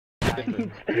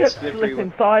Franklin. Slip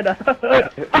inside her.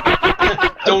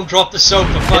 Don't drop the soap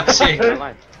for fuck's sake.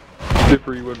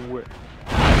 Slippery when wet.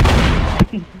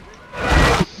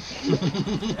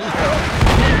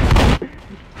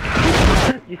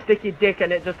 You stick your dick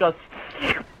and it just goes.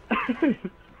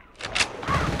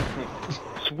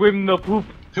 Swim the poop.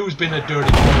 Who's been a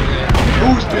dirty boy there?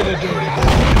 Who's been a dirty boy?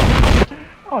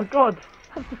 Oh god,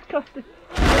 that's disgusting.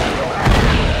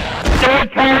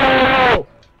 Dirty!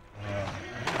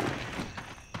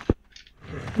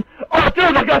 Oh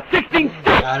dude, I got 16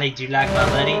 sticks! Ali, do you like my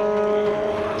buddy?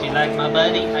 Do you like my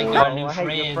buddy? I got a new I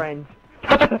hate your friend. friends.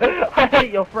 I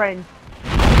hate your friends.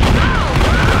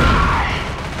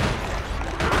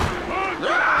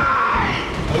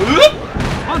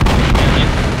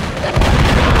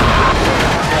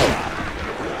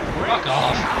 Fuck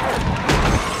off.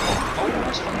 Oh,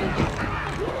 that's fucking good.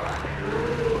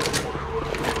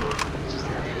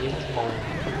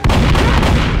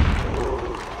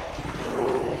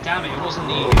 Damn it, it wasn't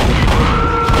the...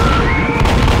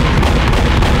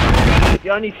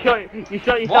 You only shot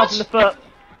yourself What? in the foot.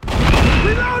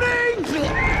 Reloading!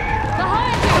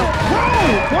 Behind you!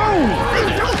 Whoa! Whoa!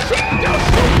 Don't shoot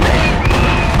me!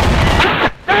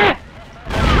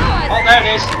 Oh, there it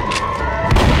is.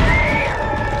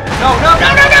 No, no, no,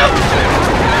 no, no!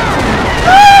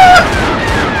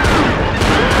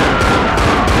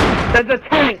 There's a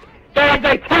tank! There's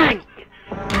a tank!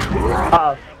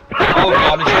 Uh-oh. Oh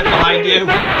god, it's right behind you.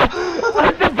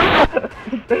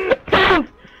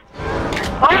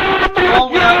 Oh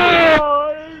my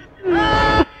god!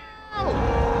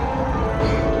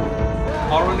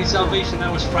 Our only salvation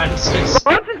now is Francis.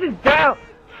 Francis is down!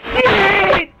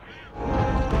 Shit!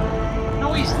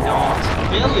 No, he's not.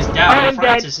 Bill is down. I'm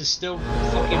Francis dead. is still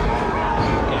fucking.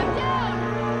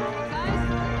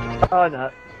 Oh no.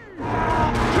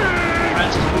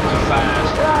 Francis moving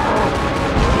fast.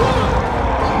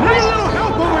 Need a little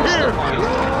help over here!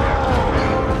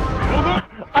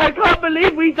 I can't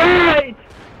believe we died!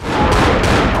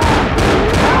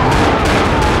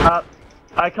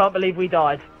 I can't believe we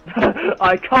died.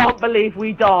 I can't believe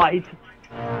we died.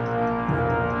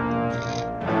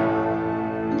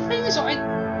 The thing is, I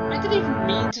didn't even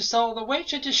mean to start the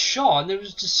witch. I just shot, and there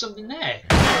was just something there.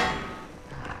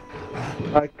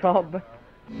 I can't.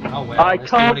 Oh well. I let's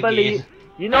can't do it believe. again.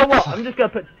 You know what? I'm just gonna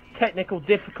put technical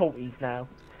difficulties now.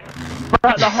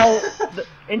 Throughout the whole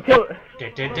until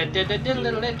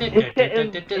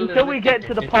we get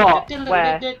to the part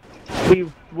where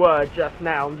we were just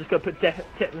now. I'm just gonna put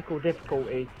technical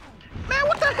difficulties. Man,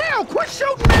 what the hell? Quit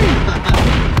shooting me!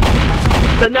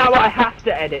 So now I have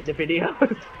to edit the video. Well,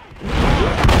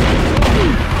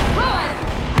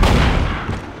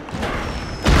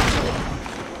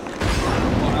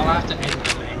 I'll have to edit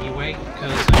them anyway,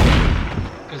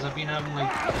 because I've been having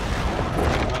like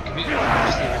my computer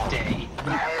crashed the other day.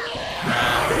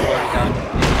 Before it got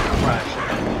crashed,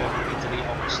 and I had to delete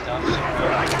all my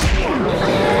stuff.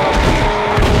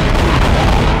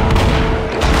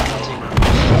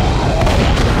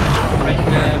 Right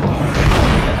there.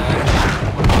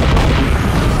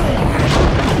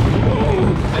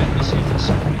 Let me see if this.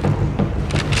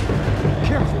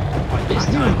 Careful. Right, this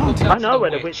time, look I out know for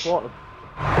where the the witch was.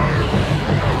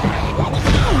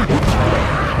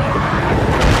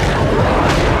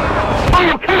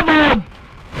 Oh come on!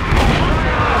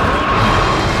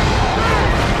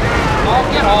 Oh,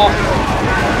 get off!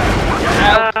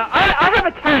 Help! I have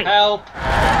a tank. Help!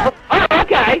 Oh,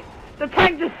 okay. The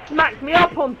tank just smacked me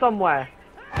up on somewhere.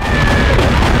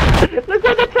 Look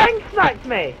where the tank smacked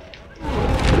me.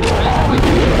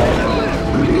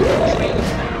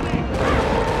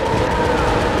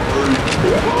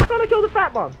 I'm trying to kill the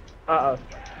fat one. Uh oh.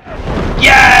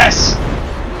 Yes!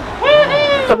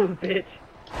 Son of a bitch.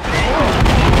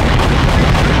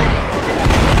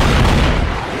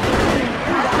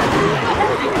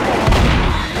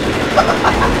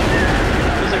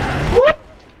 What?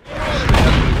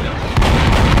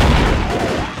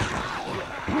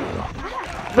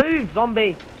 Move,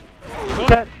 zombie!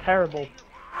 That's terrible.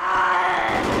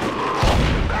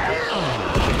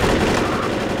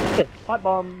 Pipe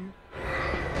bomb.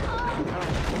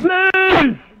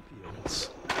 Move!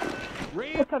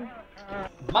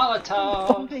 Molotov!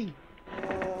 Zombie!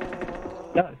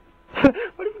 Go. Where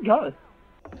did he go?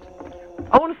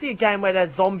 I want to see a game where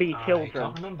there's zombie I children.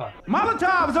 can't remember.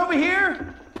 Molotov's over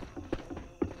here!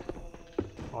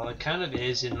 Well, it kind of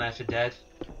is in Left 4 Dead.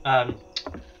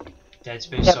 Dead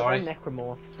Space, Yeah, sorry.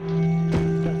 Necromorph.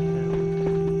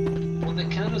 Well, they're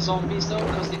kind of zombies though,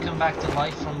 because they come back to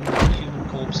life from human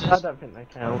corpses. I don't think they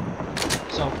count.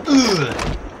 So,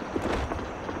 ugh!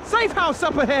 Safe house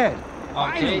up ahead!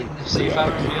 Okay, safe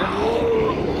out here.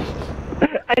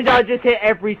 I just hit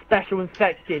every special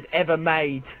infected ever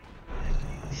made.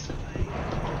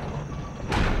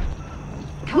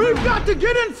 We've got to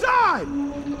get inside!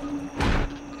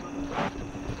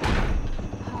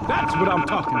 That's what I'm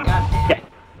talking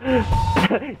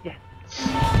about.